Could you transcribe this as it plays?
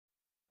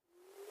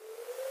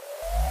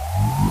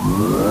Hello,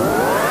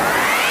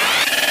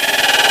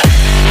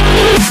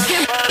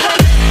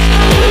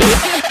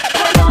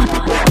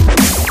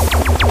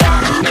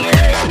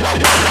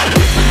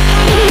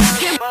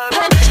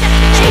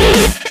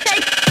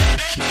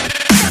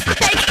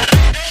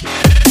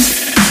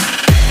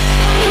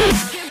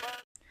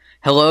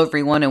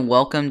 everyone, and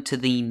welcome to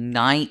the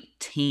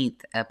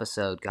 19th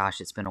episode. Gosh,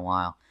 it's been a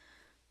while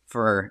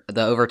for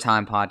the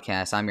Overtime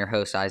Podcast. I'm your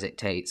host, Isaac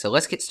Tate. So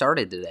let's get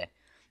started today.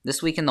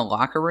 This week in the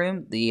locker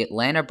room, the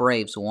Atlanta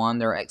Braves won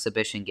their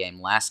exhibition game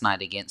last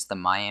night against the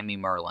Miami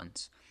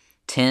Marlins,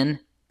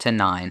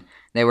 10-9.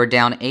 They were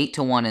down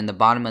 8-1 in the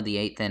bottom of the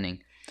 8th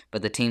inning,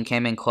 but the team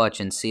came in clutch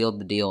and sealed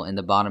the deal in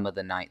the bottom of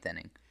the 9th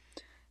inning.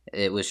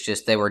 It was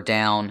just they were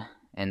down,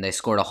 and they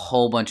scored a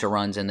whole bunch of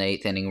runs in the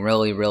 8th inning.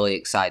 Really, really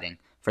exciting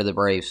for the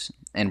Braves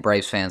and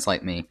Braves fans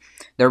like me.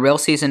 Their real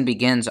season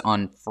begins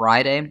on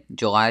Friday,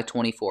 July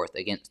 24th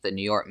against the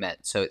New York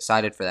Mets, so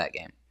excited for that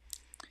game.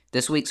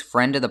 This week's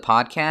friend of the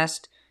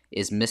podcast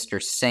is Mr.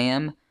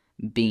 Sam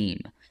Beam.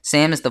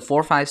 Sam is the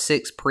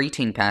 456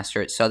 preteen pastor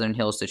at Southern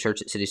Hills, the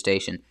church at City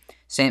Station.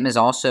 Sam is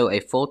also a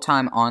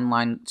full-time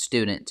online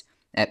student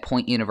at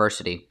Point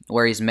University,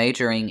 where he's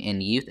majoring in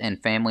youth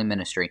and family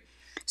ministry.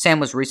 Sam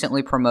was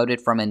recently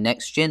promoted from a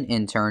next-gen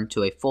intern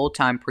to a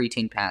full-time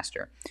preteen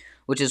pastor,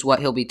 which is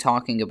what he'll be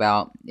talking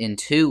about in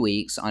 2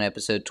 weeks on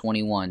episode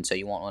 21, so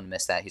you won't want to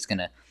miss that. He's going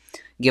to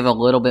give a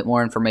little bit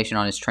more information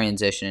on his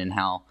transition and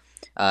how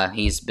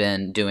he's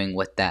been doing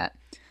with that.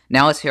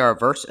 Now let's hear our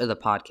verse of the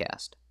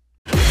podcast.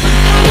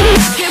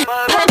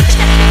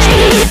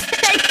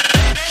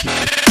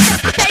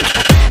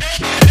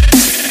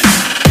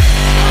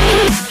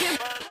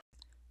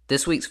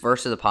 This week's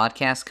verse of the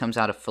podcast comes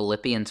out of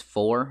Philippians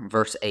 4,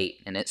 verse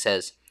 8, and it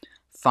says,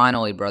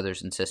 "Finally,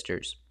 brothers and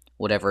sisters,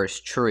 whatever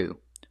is true,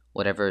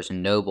 whatever is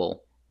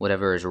noble,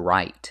 whatever is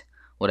right,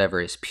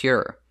 whatever is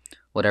pure,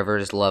 whatever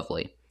is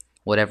lovely,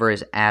 whatever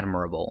is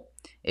admirable,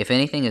 if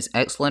anything is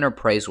excellent or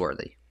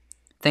praiseworthy,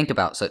 think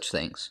about such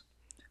things."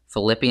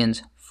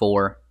 Philippians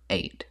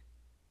 4:8.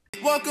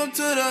 Welcome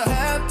to the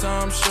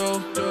halftime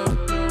show.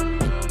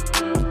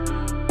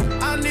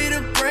 I need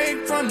a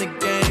break from the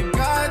game.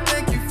 God,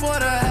 thank you for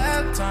the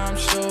halftime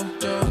show.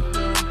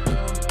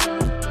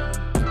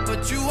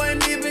 But you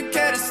ain't even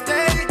care to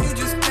stay. You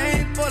just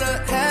came for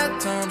the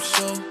halftime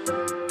show.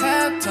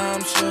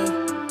 Halftime show,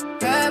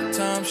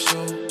 halftime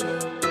show.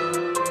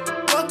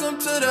 Welcome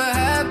to the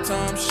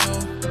halftime show,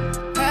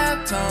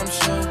 halftime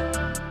show,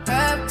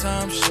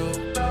 halftime show.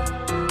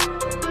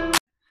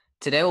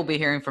 Today we'll be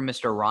hearing from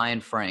Mr.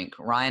 Ryan Frank.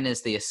 Ryan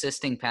is the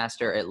assisting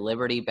pastor at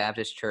Liberty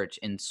Baptist Church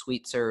in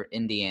Sweetser,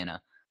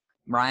 Indiana.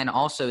 Ryan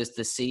also is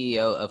the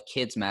CEO of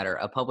KidzMatter,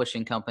 a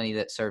publishing company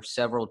that serves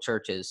several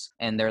churches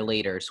and their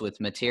leaders with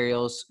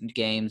materials,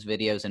 games,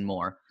 videos, and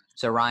more.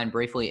 So Ryan,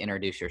 briefly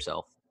introduce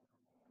yourself.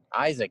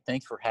 Isaac,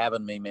 thanks for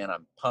having me, man.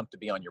 I'm pumped to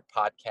be on your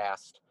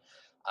podcast.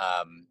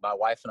 My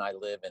wife and I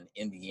live in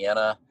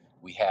Indiana.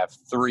 We have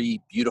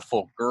 3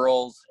 beautiful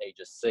girls,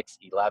 ages 6,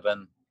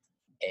 11,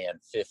 and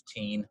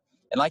 15.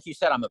 And like you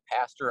said, I'm a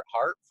pastor at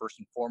heart, first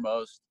and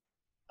foremost.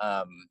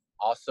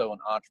 Also an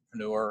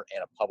entrepreneur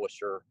and a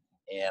publisher.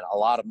 And a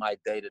lot of my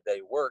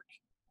day-to-day work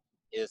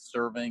is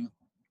serving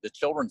the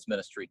children's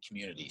ministry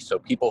community. So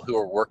people who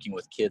are working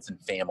with kids and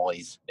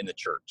families in the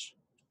church.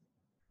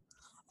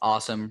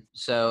 Awesome.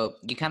 So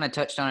you kind of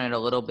touched on it a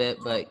little bit,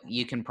 but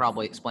you can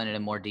probably explain it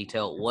in more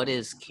detail. What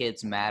is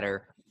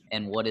KidzMatter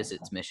and what is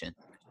its mission?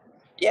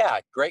 Yeah,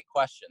 great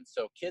question.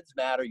 So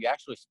KidzMatter, you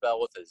actually spell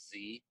with a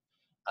Z,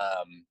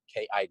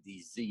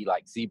 K-I-D-Z,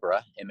 like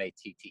zebra,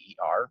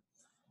 M-A-T-T-E-R.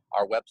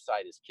 Our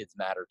website is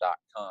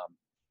kidzmatter.com.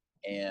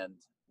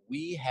 And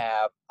we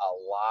have a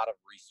lot of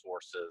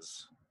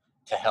resources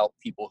to help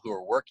people who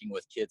are working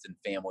with kids and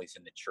families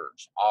in the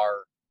church.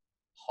 Our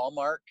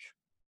hallmark,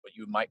 what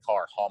you might call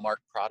our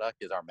hallmark product,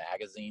 is our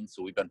magazine.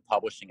 So we've been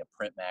publishing a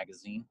print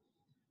magazine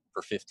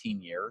for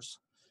 15 years,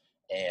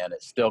 and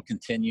it still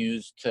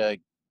continues to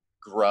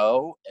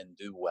grow and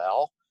do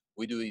well.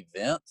 We do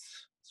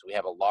events. So we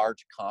have a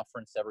large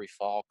conference every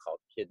fall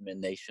called KidMin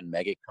Nation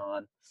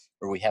MegaCon,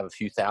 where we have a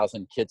few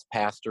thousand kids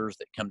pastors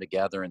that come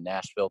together in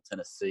Nashville,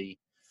 Tennessee.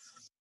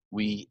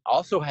 We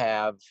also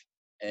have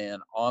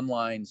an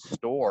online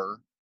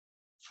store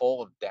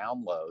full of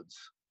downloads.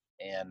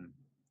 And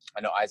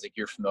I know, Isaac,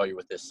 you're familiar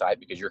with this site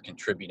because you're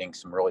contributing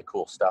some really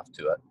cool stuff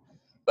to it.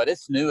 But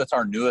it's new. It's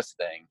our newest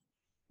thing.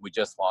 We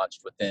just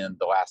launched within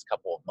the last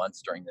couple of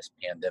months during this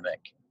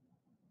pandemic.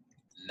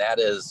 And that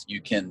is,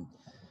 you can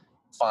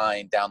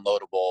find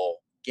downloadable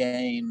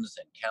games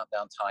and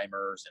countdown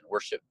timers and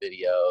worship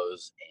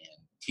videos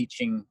and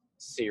teaching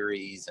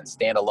series and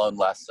standalone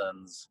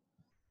lessons,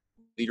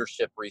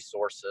 leadership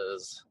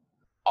resources,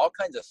 all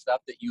kinds of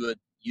stuff that you would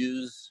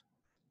use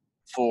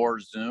for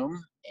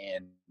Zoom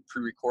and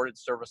pre-recorded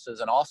services,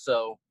 and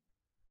also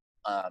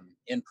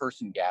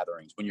in-person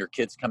gatherings. When your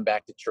kids come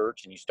back to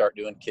church and you start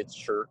doing kids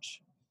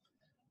church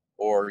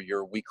or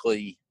your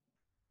weekly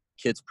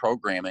kids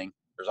programming,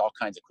 there's all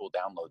kinds of cool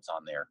downloads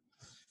on there.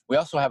 We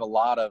also have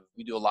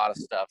we do a lot of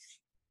stuff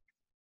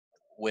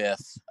with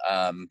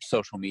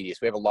social media. So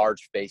we have a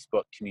large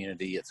Facebook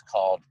community. It's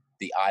called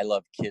the I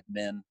Love Kid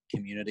Men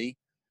community.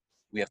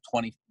 We have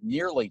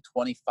nearly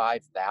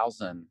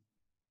 25,000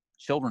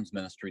 children's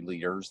ministry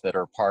leaders that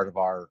are part of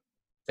our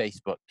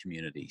Facebook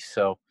community.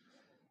 So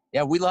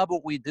yeah, we love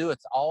what we do.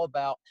 It's all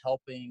about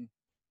helping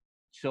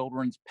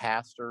children's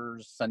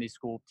pastors, Sunday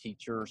school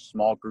teachers,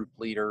 small group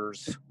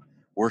leaders,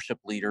 worship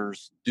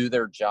leaders do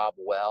their job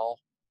well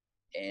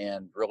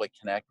and really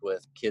connect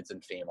with kids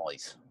and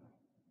families.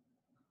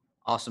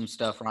 Awesome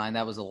stuff, Ryan.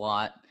 That was a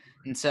lot.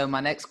 And so my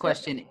next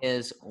question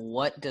is,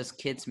 what does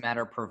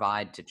KidzMatter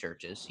provide to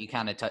churches? You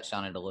kind of touched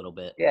on it a little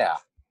bit. Yeah.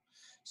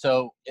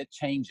 So it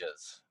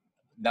changes.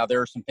 Now, there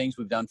are some things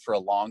we've done for a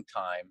long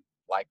time,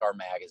 like our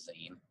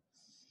magazine.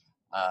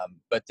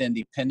 But then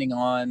depending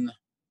on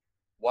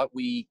what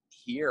we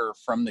hear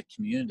from the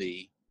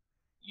community,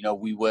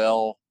 we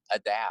will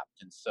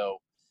adapt. And so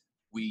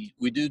we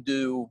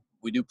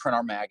do print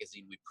our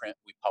magazine, we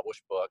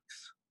publish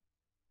books,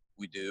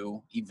 we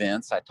do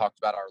events. I talked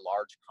about our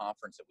large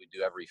conference that we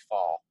do every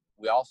fall.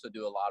 We also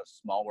do a lot of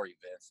smaller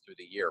events through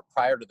the year.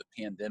 Prior to the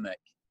pandemic,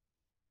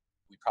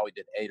 we probably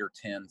did 8 or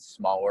 10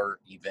 smaller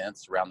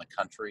events around the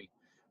country.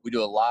 We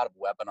do a lot of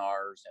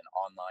webinars and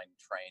online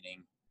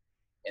training,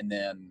 and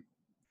then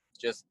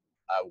just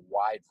a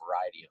wide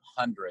variety of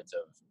hundreds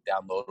of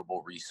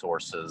downloadable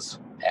resources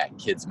at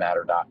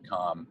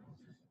KidzMatter.com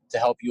to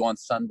help you on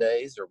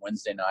Sundays or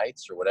Wednesday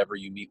nights or whatever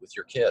you meet with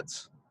your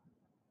kids.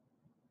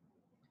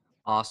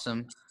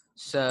 Awesome.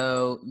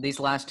 So these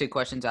last two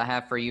questions I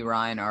have for you,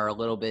 Ryan, are a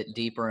little bit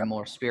deeper and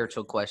more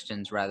spiritual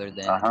questions rather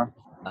than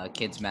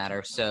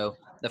KidzMatter. So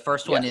the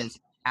first one is,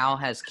 how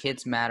has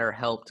KidzMatter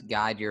helped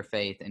guide your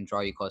faith and draw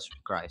you closer to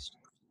Christ?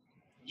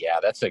 Yeah,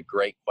 that's a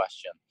great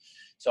question.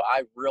 So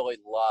I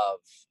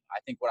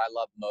think what I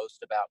love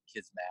most about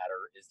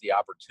KidzMatter is the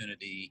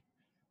opportunity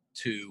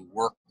to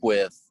work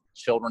with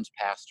children's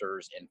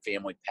pastors and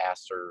family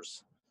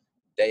pastors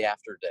day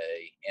after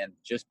day and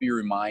just be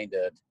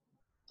reminded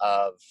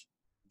of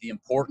the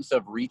importance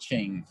of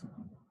reaching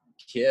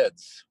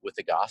kids with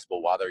the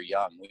gospel while they're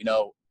young. We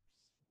know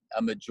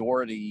a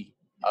majority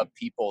of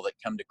people that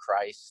come to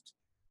Christ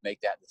make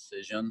that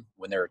decision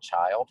when they're a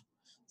child.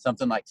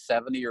 Something like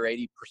 70 or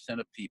 80%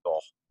 of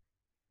people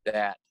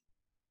that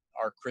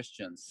are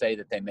Christians say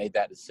that they made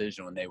that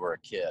decision when they were a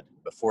kid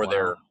before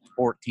their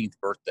 14th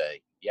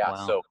birthday. Yeah.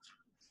 Wow. So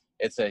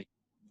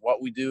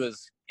what we do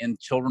is in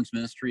children's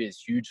ministry is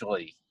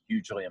hugely,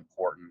 hugely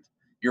important.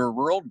 Your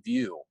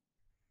worldview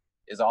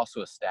is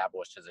also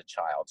established as a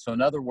child. So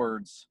in other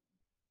words,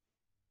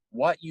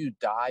 what you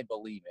die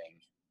believing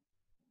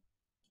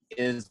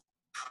is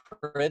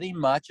pretty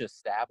much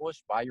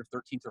established by your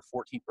 13th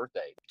or 14th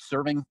birthday.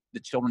 Serving the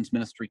children's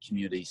ministry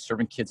community,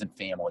 serving kids and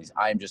families,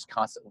 I am just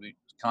constantly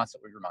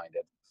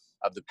reminded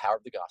of the power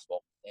of the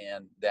gospel,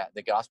 and that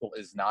the gospel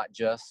is not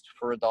just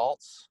for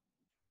adults,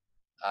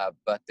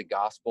 but the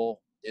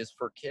gospel is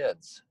for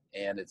kids,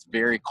 and it's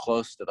very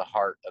close to the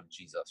heart of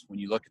Jesus. When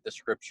you look at the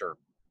scripture,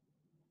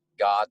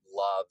 God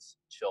loves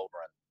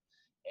children,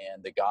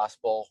 and the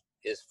gospel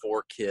is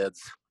for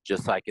kids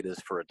just like it is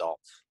for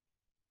adults.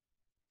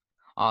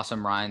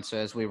 Awesome, Ryan. So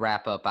as we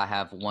wrap up, I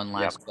have one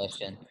last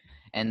question.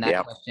 And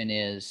that question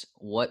is,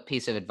 what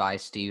piece of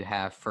advice do you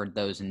have for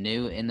those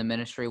new in the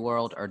ministry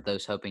world or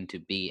those hoping to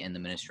be in the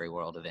ministry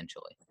world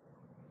eventually?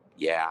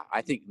 Yeah,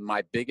 I think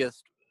my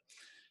biggest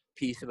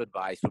piece of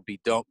advice would be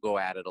don't go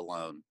at it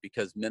alone,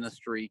 because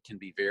ministry can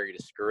be very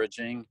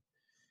discouraging,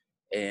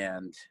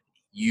 and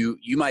you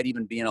might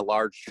even be in a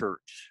large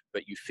church,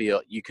 but you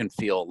can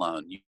feel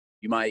alone.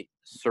 You might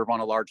serve on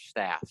a large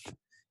staff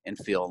and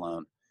feel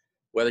alone.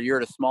 Whether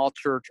you're at a small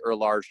church or a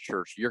large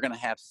church, you're going to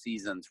have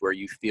seasons where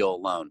you feel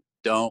alone.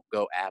 Don't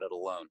go at it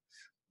alone.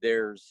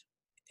 There's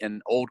an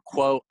old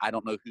quote, I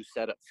don't know who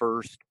said it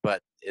first,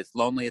 but it's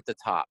lonely at the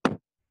top.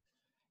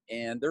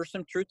 And there's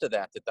some truth to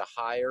that the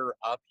higher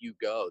up you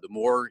go, the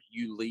more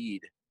you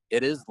lead,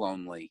 it is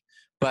lonely.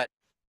 But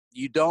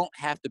you don't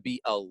have to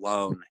be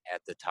alone at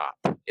the top.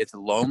 It's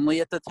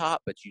lonely at the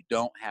top, but you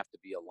don't have to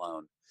be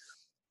alone.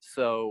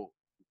 So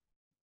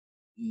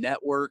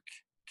network,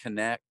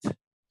 connect,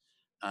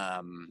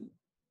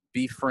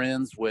 be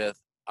friends with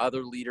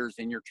other leaders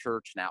in your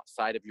church and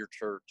outside of your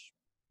church.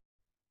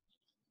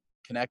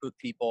 Connect with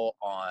people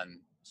on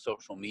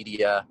social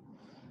media.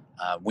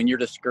 When you're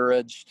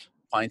discouraged,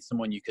 find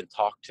someone you can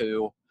talk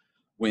to.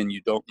 When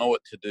you don't know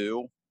what to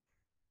do,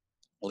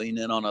 lean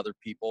in on other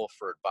people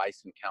for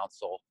advice and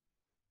counsel.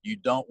 You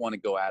don't want to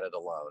go at it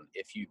alone.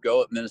 If you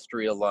go at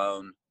ministry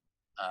alone,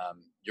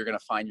 you're going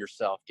to find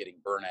yourself getting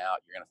burnt out.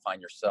 You're going to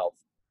find yourself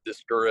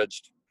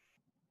discouraged.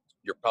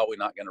 You're probably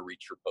not going to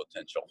reach your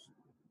potential.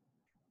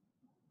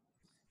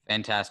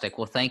 Fantastic.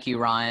 Well, thank you,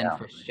 Ryan,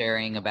 for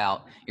sharing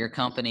about your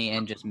company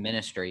and just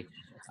ministry.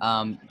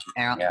 Would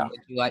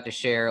you like to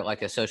share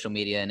like a social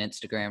media and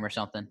Instagram or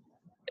something?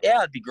 Yeah,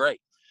 it'd be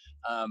great.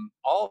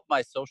 All of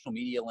my social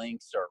media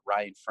links are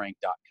at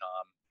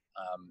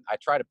ryanfrank.com. I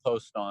try to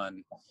post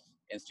on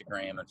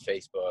Instagram and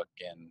Facebook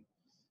and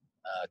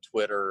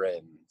Twitter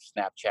and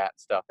Snapchat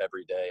stuff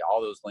every day.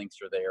 All those links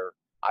are there.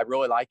 I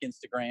really like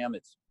Instagram.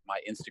 It's my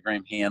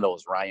Instagram handle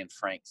is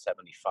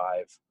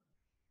RyanFrank75.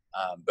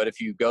 But if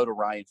you go to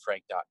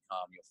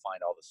RyanFrank.com, you'll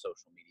find all the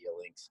social media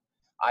links.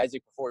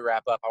 Isaac, before we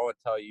wrap up, I want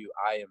to tell you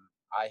I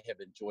have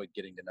enjoyed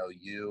getting to know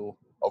you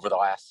over the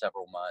last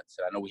several months.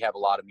 And I know we have a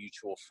lot of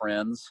mutual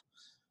friends.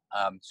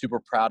 Super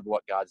proud of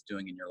what God's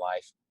doing in your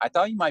life. I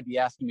thought you might be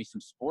asking me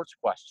some sports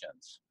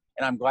questions.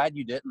 And I'm glad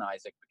you didn't,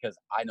 Isaac, because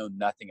I know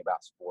nothing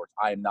about sports.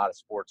 I am not a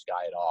sports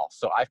guy at all.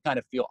 So I kind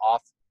of feel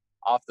off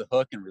the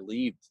hook and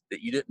relieved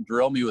that you didn't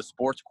drill me with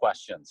sports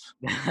questions.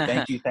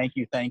 Thank you, thank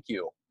you, thank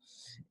you.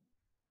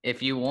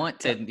 If you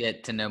want to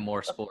get to know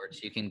more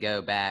sports, you can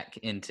go back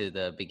into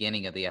the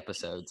beginning of the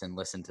episodes and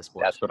listen to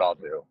sports. That's what I'll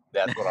do.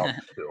 That's what I'll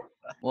do.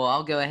 Well,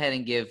 I'll go ahead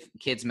and give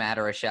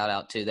KidzMatter a shout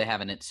out too. They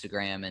have an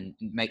Instagram, and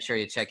make sure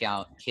you check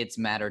out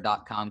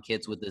KidzMatter.com,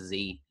 kids with a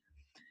Z.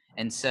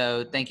 And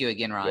so thank you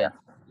again, Ryan. Yeah.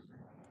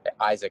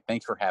 Isaac,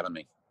 thanks for having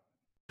me.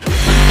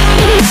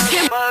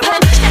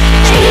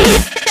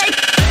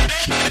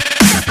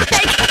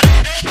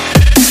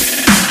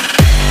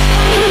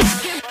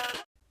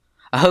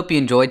 I hope you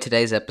enjoyed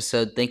today's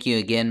episode. Thank you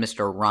again,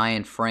 Mr.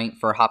 Ryan Frank,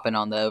 for hopping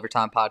on the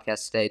Overtime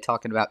Podcast today,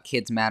 talking about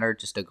KidzMatter,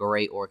 just a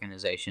great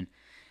organization.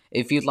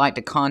 If you'd like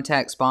to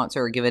contact,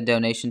 sponsor, or give a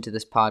donation to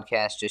this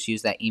podcast, just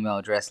use that email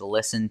address,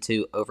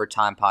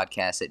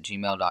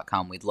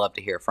 listentoovertimepodcast@gmail.com. We'd love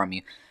to hear from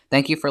you.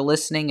 Thank you for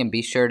listening, and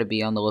be sure to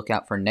be on the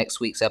lookout for next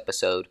week's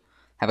episode.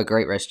 Have a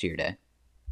great rest of your day.